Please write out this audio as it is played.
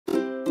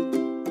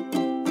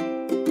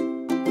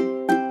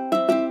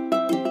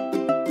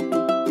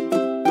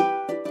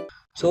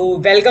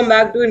Welcome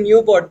back to a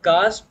new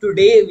podcast.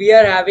 Today, we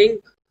are having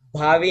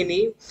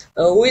Bhavini,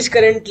 who is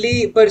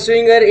currently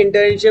pursuing her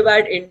internship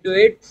at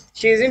Intuit.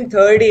 She is in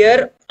third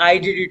year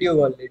Igdtu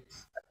college.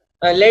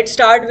 Let's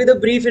start with a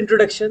brief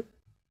introduction.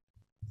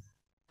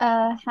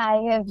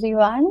 Hi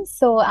everyone.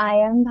 So I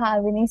am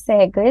Bhavini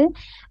Sehgal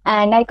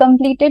and I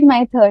completed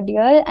my third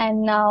year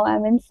and now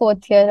I'm in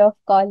fourth year of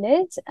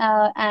college.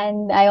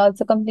 And I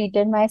also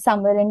completed my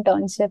summer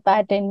internship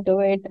at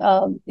Intuit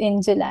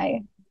in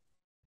July.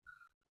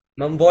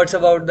 Ma'am, what's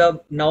about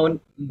the now?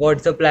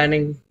 What's the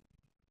planning?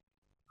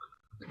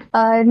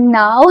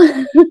 Now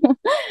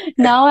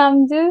now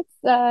I'm just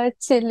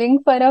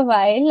chilling for a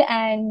while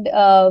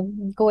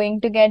and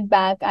going to get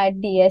back at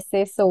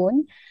DSA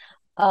soon.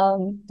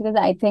 Because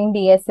I think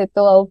DSA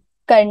तो अब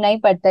करना ही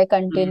पड़ता है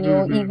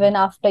continue even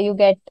after you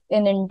get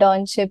an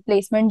internship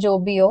placement जो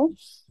भी हो.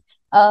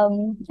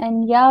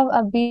 And yeah,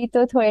 अभी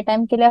तो थोड़े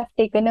time के लिए I've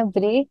taken a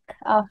break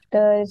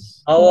after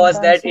How the was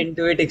that internship.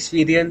 Intuit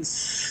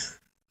experience?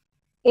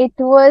 It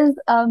was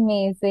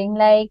amazing.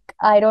 Like,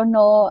 I don't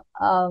know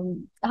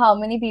how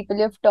many people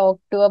you've talked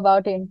to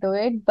about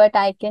Intuit, but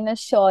I can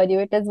assure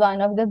you it is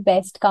one of the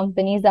best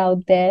companies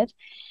out there.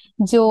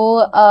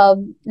 Jo,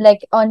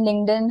 like on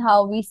LinkedIn,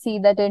 how we see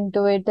that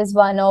Intuit is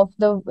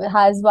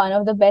has one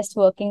of the best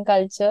working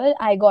culture.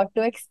 I got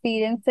to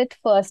experience it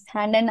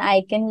firsthand, and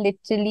I can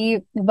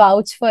literally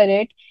vouch for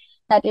it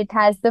that it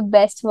has the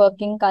best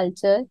working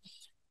culture.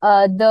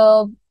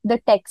 The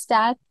tech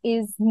stack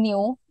is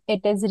new.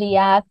 It is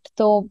React.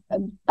 So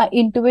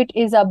Intuit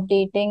is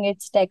updating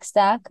its tech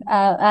stack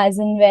as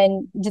in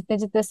when जितने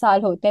जितने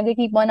साल होते हैं, they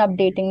keep on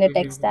updating the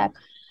tech stack.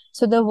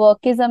 So the work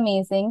is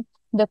amazing.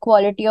 The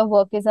quality of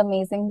work is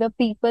amazing. The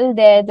people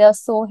there, they're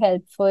so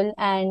helpful,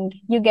 and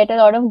you get a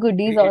lot of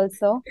goodies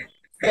also.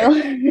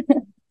 So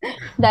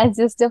that's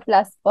just a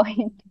plus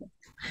point.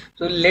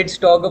 So let's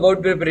talk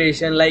about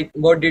preparation. Like,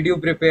 what did you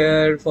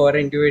prepare for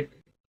Intuit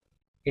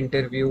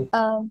interview?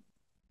 Um,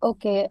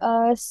 Okay,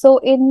 so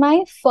in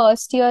my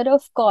first year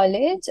of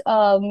college,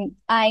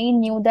 I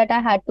knew that I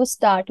had to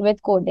start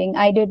with coding.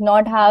 I did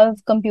not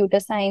have computer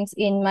science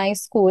in my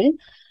school.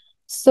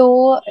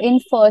 So in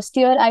first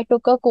year, I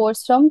took a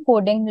course from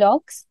Coding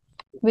Blocks,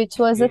 which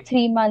was a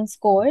 3 months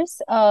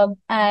course.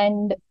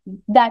 And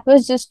that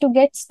was just to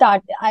get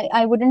started.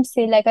 I wouldn't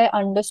say like I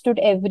understood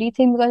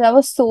everything because I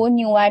was so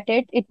new at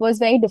it. It was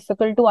very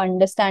difficult to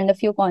understand a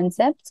few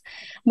concepts,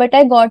 but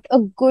I got a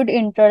good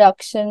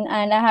introduction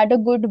and I had a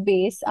good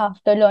base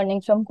after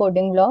learning from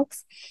Coding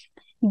Blocks.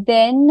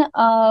 Then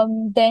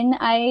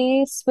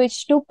I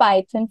switched to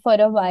Python for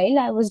a while.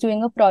 I was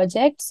doing a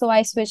project, so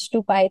I switched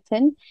to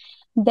Python.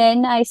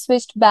 Then I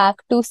switched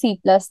back to C++.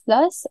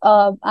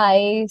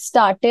 I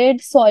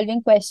started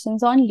solving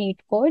questions on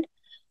LeetCode.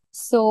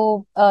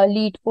 So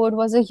LeetCode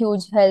was a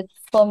huge help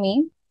for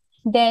me.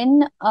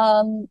 Then,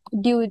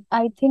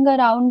 I think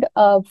around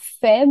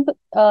Feb,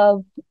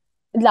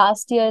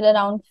 last year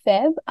around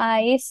Feb,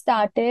 I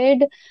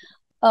started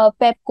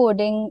pep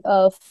coding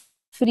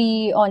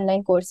free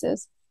online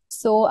courses.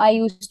 So I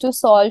used to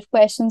solve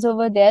questions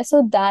over there.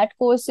 So that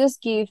course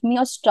just gave me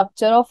a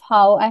structure of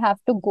how I have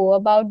to go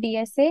about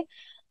DSA.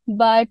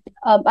 But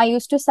I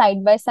used to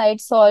side by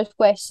side solve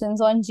questions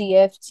on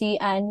GFG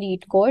and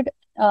LeetCode.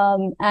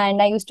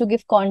 And I used to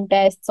give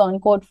contests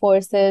on Code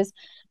Forces.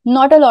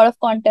 Not a lot of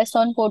contests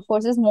on Code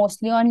Forces,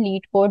 mostly on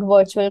LeetCode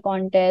virtual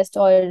contest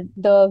or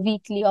the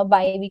weekly or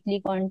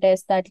bi-weekly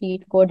contest that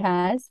LeetCode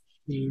has.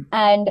 Hmm.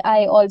 And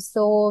I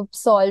also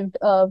solved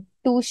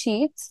two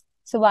sheets.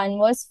 So one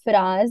was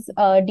Fraz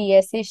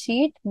DSA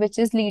sheet, which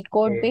is lead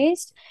code Okay.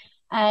 based,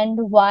 and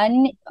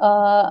one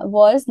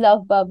was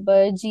Love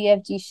Bubble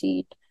GFG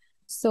sheet.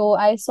 So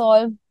I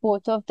solved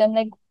both of them,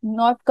 like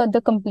not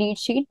the complete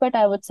sheet, but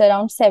I would say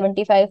around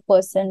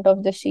 75%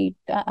 of the sheet.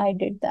 I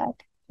did that.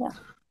 Yeah.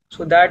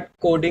 So that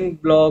coding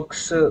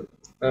blocks uh,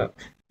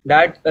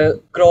 that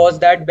cross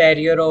that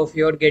barrier of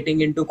your getting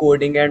into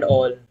coding and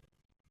all.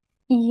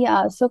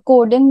 Yeah, so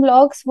coding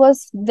blocks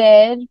was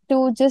there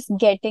to just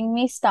getting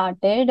me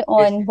started Yes,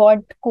 on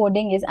what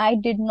coding is. I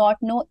did not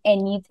know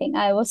anything.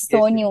 I was yes,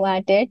 so yes. new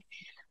at it.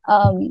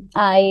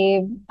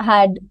 I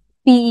had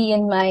PE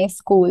in my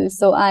school,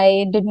 so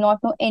I did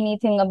not know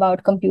anything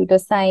about computer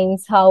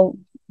science,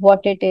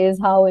 what it is,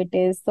 how it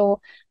is. So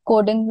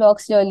coding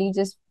blocks really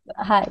just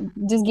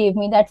gave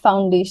me that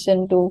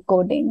foundation to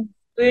coding.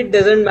 So it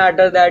doesn't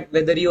matter that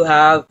whether you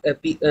have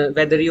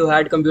whether you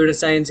had computer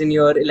science in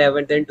your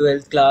 11th and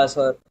 12th class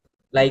or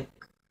like.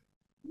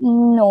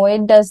 No,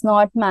 it does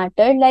not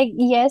matter. Like,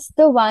 yes,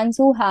 the ones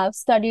who have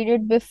studied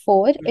it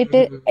before, it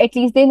is, Mhm. at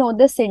least they know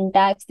the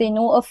syntax, they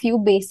know a few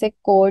basic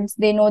codes,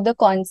 they know the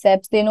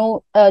concepts, they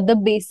know the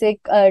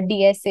basic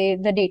DSA,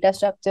 the data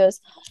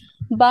structures.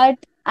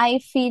 But I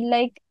feel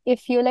like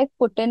if you like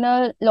put in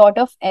a lot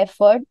of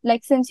effort,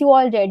 like since you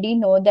already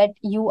know that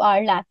you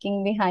are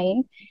lacking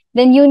behind,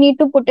 then you need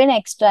to put in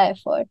extra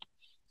effort.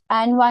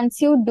 And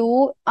once you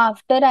do,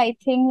 after I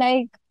think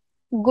like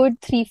good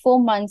 3 4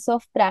 months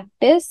of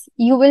practice,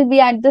 you will be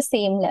at the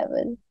same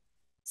level.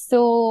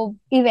 So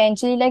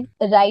eventually, like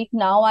right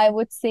now, I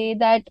would say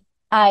that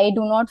I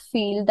do not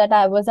feel that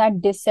I was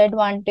at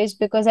disadvantage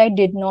because I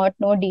did not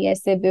know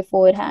DSA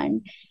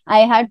beforehand. I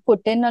had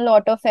put in a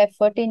lot of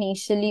effort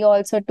initially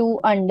also to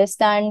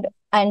understand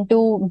and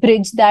to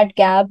bridge that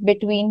gap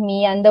between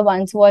me and the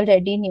ones who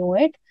already knew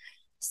it.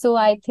 So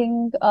I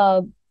think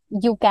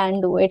you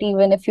can do it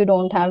even if you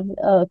don't have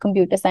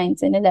computer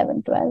science in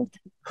 11th,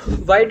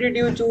 12th. Why did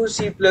you choose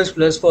C++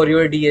 for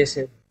your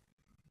DSA?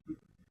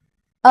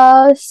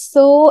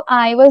 So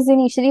I was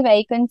initially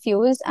very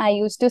confused. I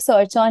used to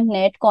search on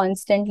net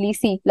constantly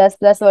C++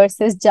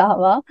 versus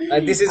Java.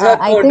 This is a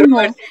I think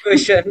most, controversy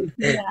question.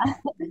 yeah,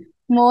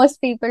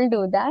 most people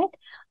do that.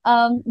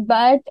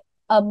 But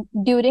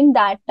during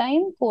that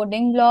time,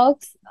 Coding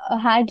Blocks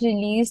had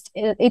released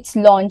its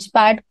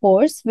Launchpad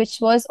course, which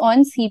was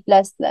on C++.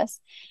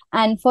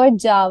 And for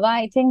Java,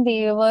 I think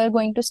they were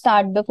going to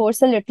start the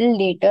course a little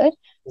later.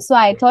 So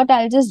I thought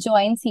I'll just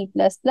join C++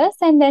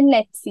 and then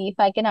let's see if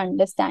I can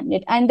understand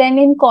it. And then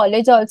in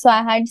college also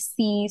I had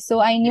C, so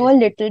I knew a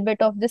little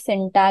bit of the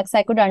syntax.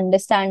 I could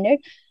understand it.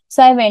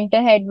 So I went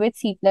ahead with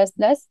C++.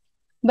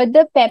 But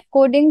the pep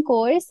coding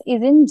course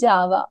is in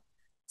Java.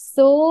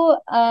 So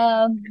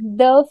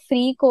the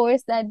free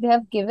course that they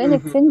have given,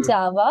 it's in Mhm.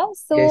 Java.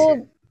 Yes, yes.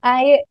 So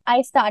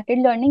I started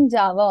learning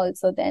Java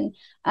also then.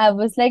 I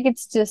was like,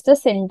 it's just a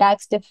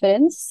syntax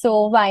difference.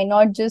 So why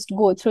not just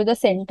go through the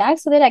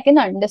syntax so that I can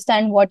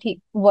understand what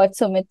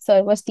Sumit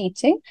sir was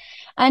teaching.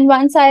 And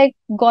once I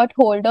got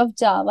hold of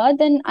Java,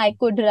 then I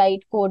could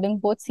write code in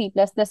both C++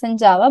 and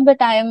Java,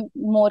 but I am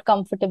more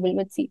comfortable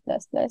with C++.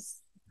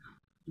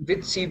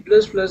 With C++,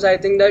 I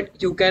think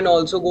that you can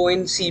also go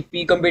in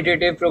CP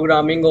competitive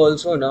programming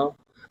also now.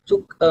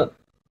 So,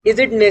 is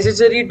it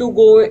necessary to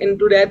go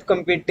into that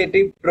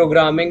competitive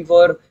programming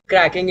for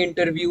cracking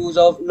interviews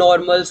of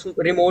normal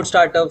remote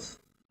startups,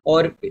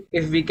 or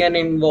if we can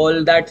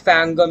involve that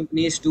FANG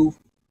companies too?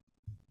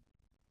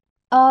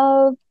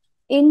 Uh,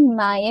 in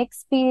my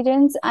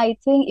experience, I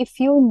think if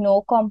you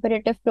know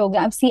competitive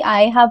programs, see,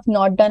 I have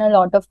not done a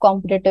lot of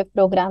competitive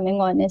programming,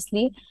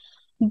 honestly,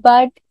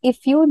 but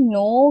if you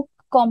know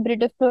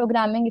competitive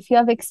programming, if you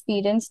have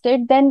experienced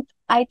it, then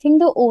I think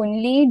the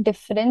only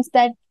difference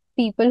that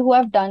people who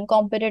have done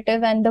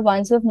competitive and the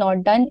ones who have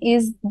not done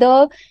is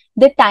the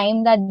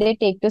time that they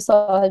take to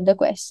solve the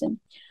question.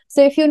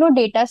 So if you know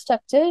data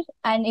structure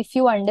and if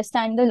you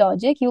understand the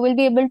logic, you will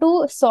be able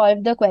to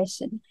solve the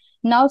question.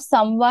 Now,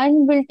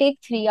 someone will take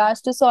 3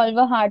 hours to solve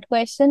a hard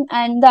question,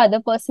 and the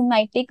other person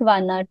might take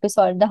 1 hour to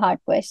solve the hard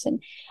question.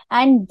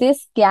 And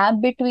this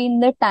gap between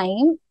the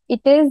time,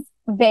 it is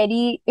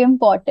very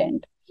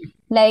important.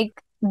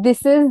 Like,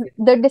 this is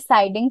the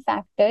deciding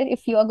factor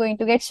if you are going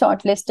to get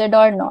shortlisted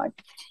or not.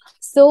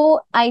 So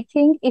I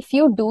think if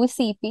you do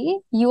CP,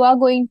 you are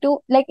going to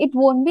like it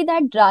won't be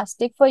that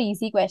drastic for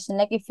easy question.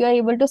 Like if you are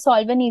able to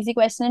solve an easy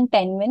question in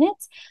 10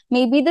 minutes,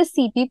 maybe the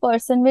CP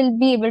person will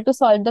be able to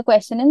solve the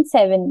question in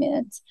 7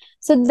 minutes.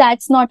 So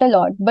that's not a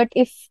lot. But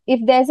if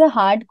there's a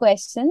hard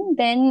question,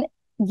 then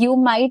you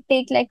might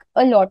take like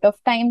a lot of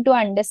time to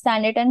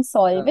understand it and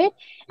solve Uh, it.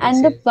 yes,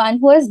 And the yes. one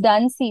who has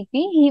done CP,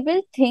 he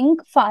will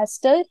think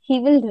faster, he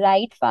will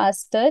write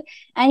faster,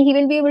 and he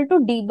will be able to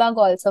debug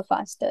also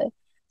faster.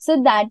 So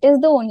that is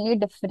the only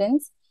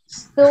difference.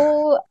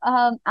 So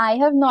I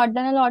have not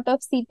done a lot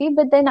of CP,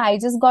 but then I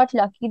just got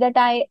lucky that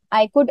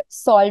I could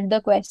solve the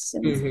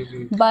questions.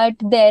 Mhm. But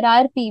there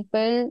are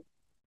people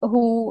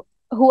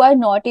who are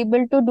not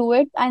able to do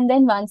it, and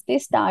then once they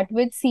start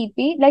with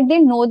CP, like they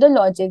know the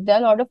logic. There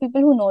are a lot of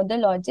people who know the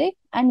logic,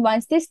 and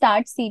once they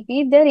start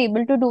CP, they're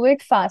able to do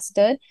it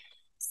faster.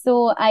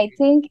 So I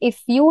think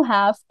if you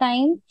have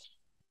time,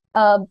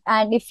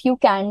 and if you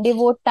can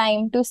devote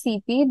time to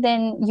CP,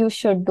 then you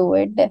should do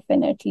it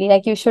definitely.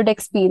 Like you should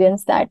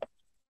experience that.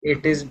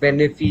 It is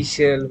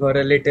beneficial for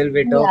a little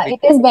bit of Yeah,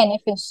 it is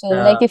beneficial.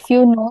 uh, Like if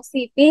you know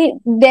CP,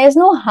 there's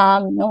no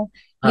harm, no.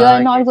 You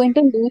are not yes, going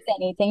yes. to lose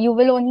anything. You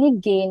will only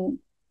gain.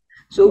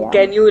 So, Yeah.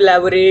 can you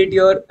elaborate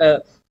your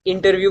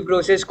interview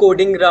process,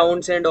 coding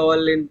rounds, and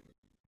all in?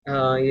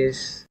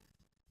 Yes.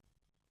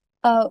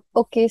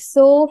 Okay,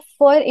 so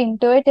for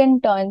Intuit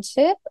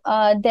internship,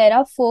 there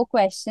are 4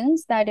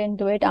 questions that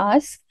Intuit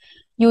asks.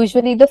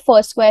 Usually, the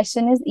first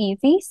question is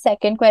easy,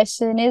 second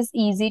question is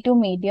easy to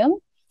medium,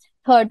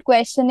 third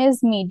question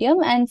is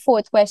medium, and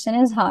fourth question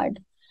is hard.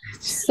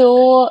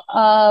 So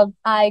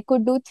I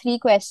could do 3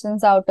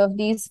 questions out of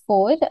these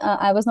 4.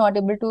 I was not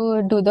able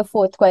to do the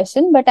fourth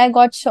question, but I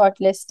got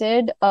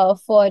shortlisted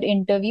for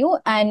interview,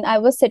 and I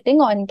was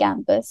sitting on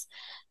campus.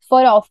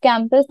 For off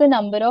campus, the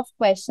number of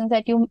questions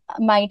that you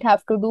might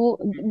have to do,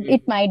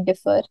 it might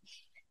differ.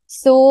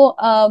 So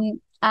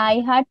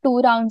I had 2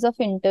 rounds of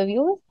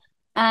interviews,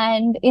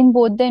 and in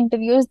both the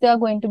interviews, there are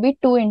going to be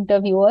 2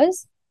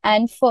 interviewers.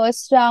 And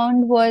first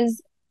round was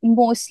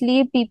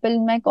mostly people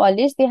in my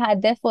college. They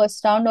had their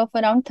first round of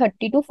around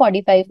 30 to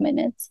 45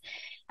 minutes.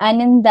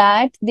 And in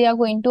that, they are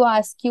going to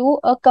ask you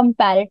a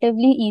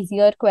comparatively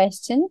easier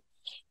question,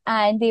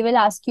 and they will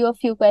ask you a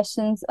few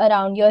questions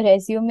around your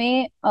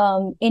resume.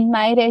 In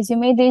my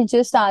resume, they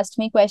just asked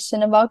me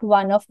question about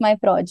one of my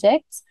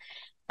projects,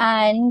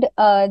 and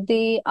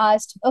they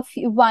asked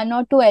one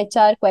or two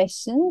HR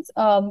questions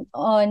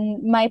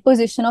on my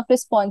position of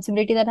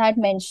responsibility that I had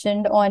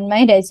mentioned on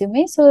my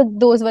resume. So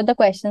those were the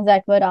questions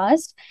that were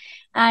asked,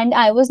 and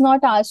I was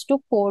not asked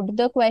to code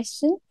the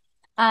question.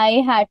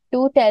 I had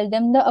to tell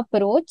them the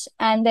approach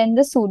and then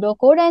the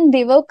pseudocode, and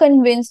they were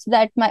convinced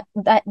that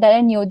that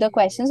I knew the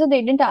question, so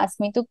they didn't ask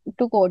me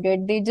to code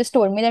it. They just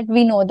told me that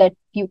we know that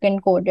you can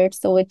code it,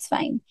 so it's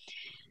fine.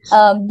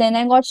 Then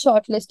I got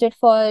shortlisted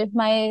for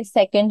my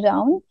second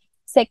round.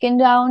 Second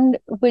round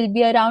will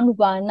be around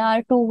 1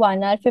 hour to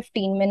 1 hour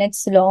 15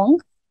 minutes long.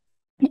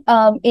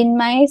 In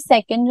my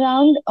second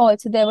round,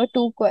 also there were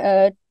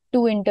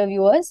two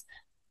interviewers.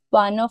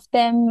 One of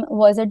them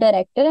was a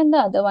director, and the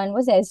other one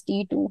was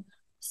SD2.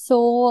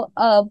 So,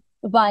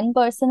 one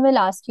person will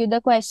ask you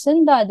the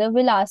question, the other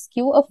will ask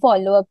you a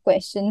follow-up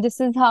question. This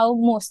is how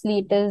mostly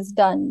it is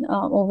done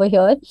over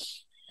here.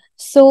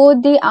 So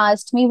they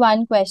asked me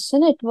one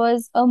question. It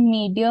was a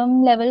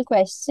medium level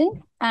question,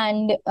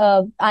 and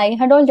I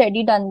had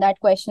already done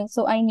that question,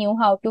 so I knew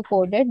how to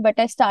code it. But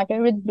I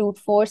started with brute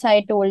force.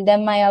 I told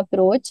them my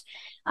approach.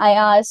 I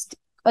asked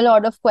a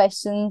lot of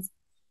questions.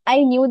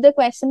 I knew the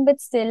question,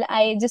 but still,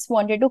 I just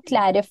wanted to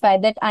clarify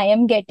that I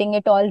am getting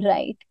it all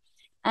right.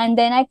 And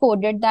then I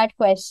coded that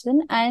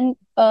question. And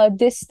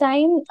this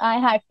time I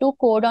had to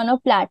code on a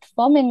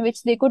platform in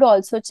which they could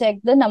also check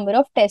the number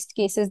of test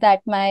cases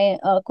that my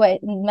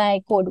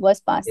code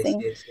was Yes,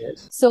 passing. yes,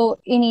 yes. So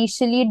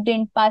initially it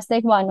didn't pass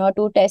like one or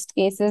two test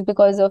cases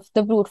because of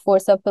the brute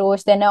force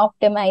approach. Then I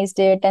optimized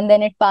it and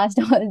then it passed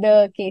all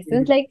the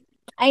cases. Mhm. Like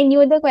I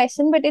knew the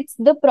question, but it's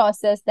the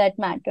process that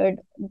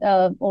mattered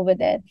over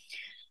there.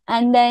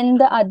 And then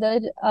the other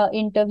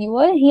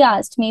interviewer, he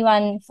asked me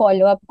one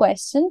follow-up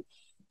question,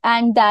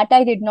 and that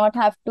I did not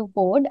have to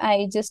code.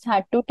 I just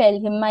had to tell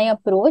him my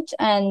approach,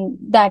 and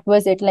that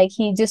was it. Like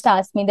he just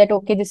asked me that,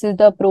 okay, this is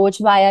the approach.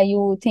 Why are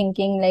you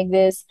thinking like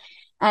this?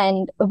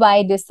 And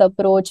why this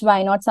approach?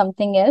 Why not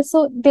something else?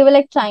 So they were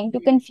like trying to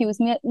confuse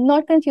me,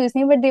 not confuse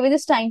me, but they were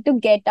just trying to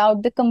get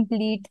out the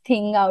complete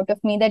thing out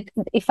of me, that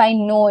if I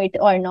know it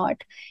or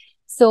not.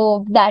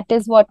 So that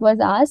is what was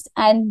asked.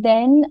 And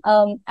then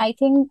I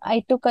think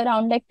I took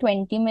around like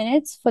 20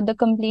 minutes for the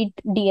complete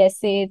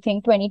DSA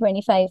thing,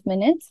 20-25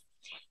 minutes.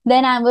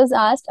 Then I was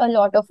asked a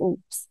lot of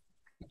oops.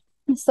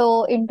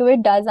 So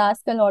Intuit does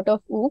ask a lot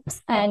of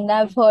oops, and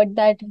I've heard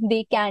that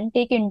they can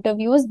take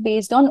interviews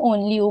based on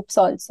only oops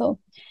also.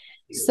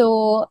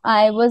 So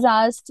I was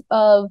asked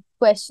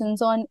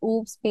questions on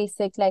oops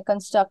basic, like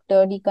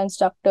constructor,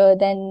 deconstructor.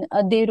 Then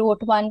they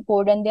wrote one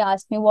code and they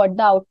asked me what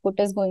the output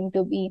is going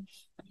to be.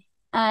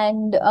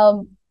 And uh,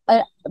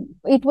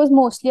 it was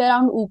mostly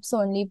around oops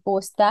only.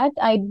 Post that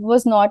I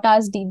was not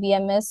asked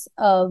DBMS,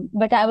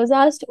 but I was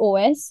asked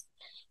OS.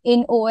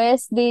 In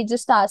OS they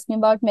just asked me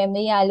about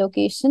memory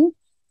allocation,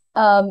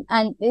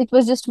 and it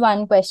was just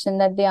one question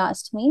that they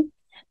asked me.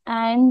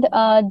 And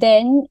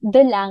then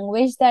the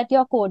language that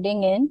you're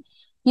coding in,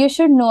 you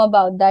should know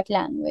about that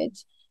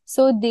language.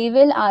 So they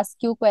will ask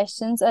you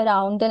questions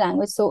around the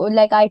language. So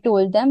like I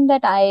told them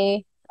that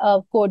I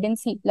code in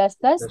C++.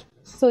 Yes.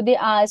 So they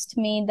asked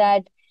me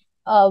that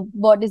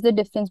what is the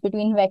difference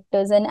between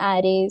vectors and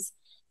arrays.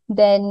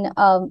 Then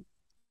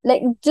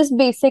like just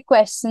basic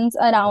questions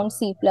around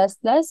C++,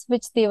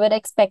 which they were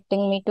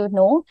expecting me to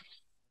know.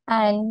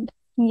 And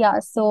yeah,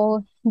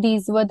 so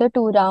these were the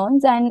two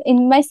rounds. And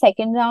in my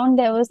second round,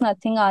 there was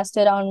nothing asked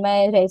around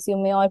my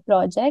resume or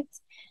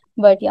projects.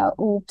 But yeah,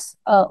 oops,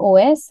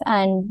 OS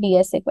and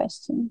DSA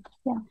question.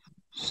 Yeah.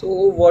 So,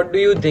 what do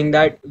you think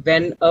that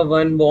when a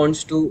one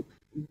wants to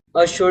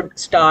should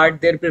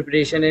start their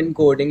preparation in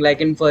coding, like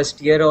in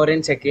first year or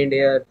in second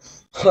year,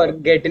 or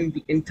get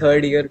in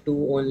third year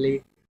too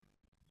only?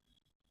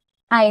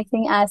 I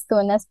think as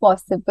soon as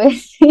possible,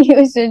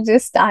 you should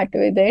just start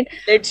with it.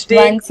 Let's take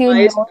Once you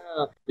my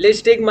know.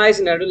 let's take my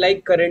scenario.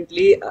 Like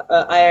currently,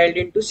 I held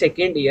into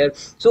second year.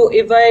 So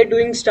if I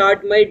doing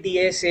start my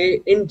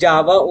DSA in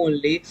Java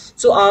only,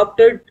 so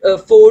after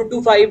 4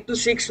 to 5 to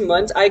 6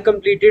 months, I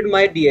completed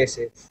my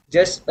DSA.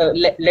 Just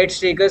let's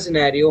take a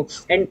scenario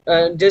and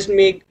just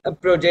make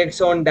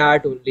projects on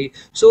that only.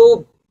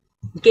 So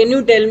can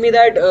you tell me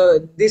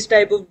that this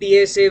type of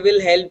DSA will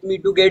help me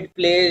to get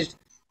placed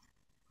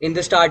in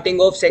the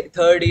starting of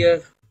third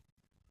year?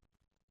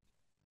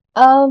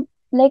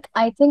 Like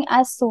I think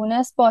as soon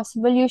as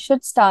possible you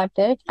should start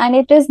it, and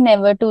it is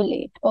never too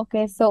late.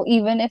 Okay, so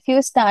even if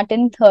you start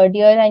in third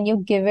year and you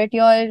give it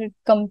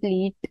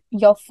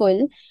your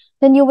full,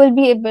 then you will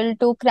be able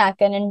to crack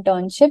an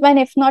internship, and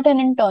if not an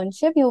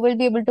internship, you will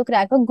be able to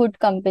crack a good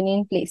company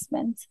in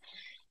placements.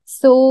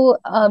 So,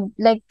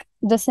 like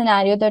the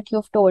scenario that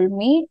you've told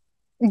me,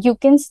 you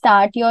can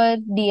start your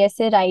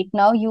DSA right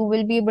now. You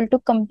will be able to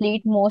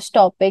complete most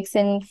topics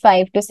in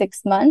 5 to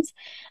 6 months,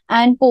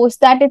 and post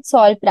that it's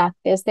all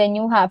practice. Then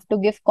you have to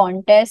give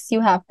contests,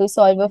 you have to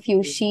solve a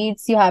few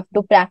sheets, you have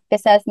to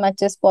practice as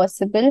much as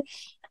possible.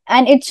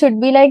 And it should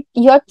be like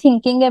your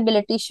thinking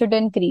ability should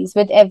increase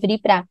with every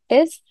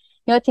practice.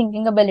 Your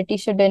thinking ability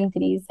should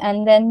increase,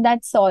 and then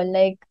that's all.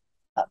 Like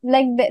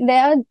like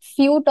there are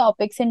few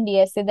topics in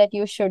DSA that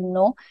you should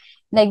know,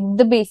 like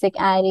the basic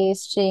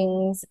arrays,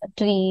 strings,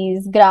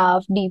 trees,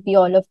 graph, DP,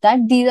 all of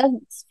that. These are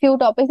few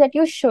topics that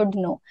you should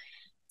know.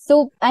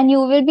 So, and you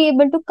will be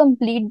able to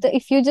complete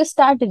if you just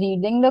start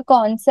reading the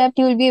concept,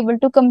 you will be able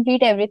to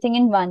complete everything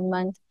in 1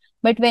 month.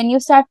 But when you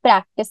start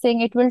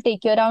practicing, it will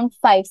take you around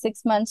 5,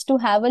 6 months to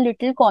have a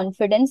little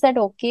confidence that,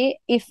 okay,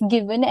 if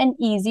given an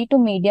easy to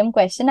medium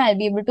question, I'll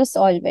be able to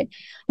solve it.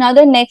 Now,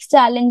 the next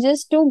challenge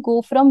is to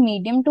go from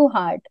medium to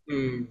hard.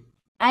 Hmm.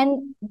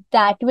 And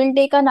that will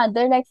take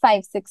another like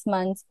 5, 6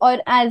 months or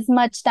as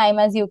much time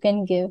as you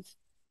can give.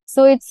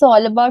 So it's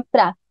all about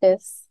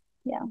practice.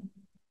 Yeah.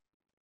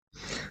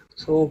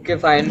 So, okay,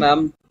 fine,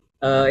 ma'am.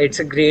 It's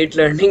a great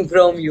learning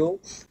from you.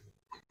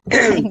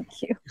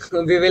 Thank you.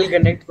 We will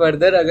connect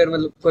further. अगर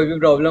मतलब कोई भी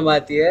problem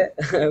आती है,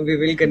 we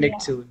will connect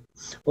Yeah. soon.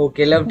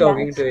 Okay, love Yeah.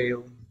 talking to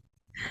you.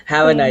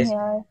 Have a Same nice day.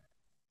 here.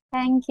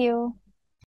 Thank you.